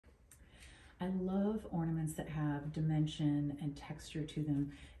I love ornaments that have dimension and texture to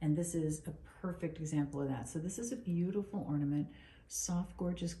them, and this is a perfect example of that. So this is a beautiful ornament, soft,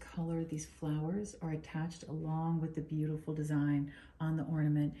 gorgeous color. These flowers are attached along with the beautiful design on the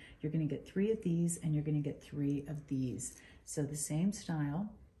ornament. You're gonna get 3 of these and you're gonna get 3 of these. So the same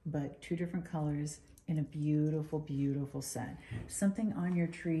style, but 2 different colors in a beautiful, beautiful set. Something on your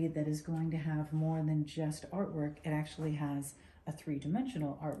tree that is going to have more than just artwork. It actually has a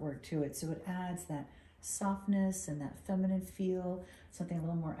 3-dimensional artwork to it. So it adds that softness and that feminine feel, something a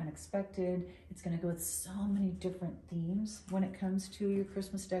little more unexpected. It's going to go with so many different themes when it comes to your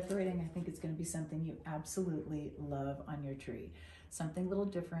Christmas decorating. I think it's going to be something you absolutely love on your tree. Something a little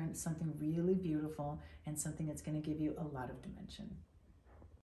different, something really beautiful, and something that's going to give you a lot of dimension.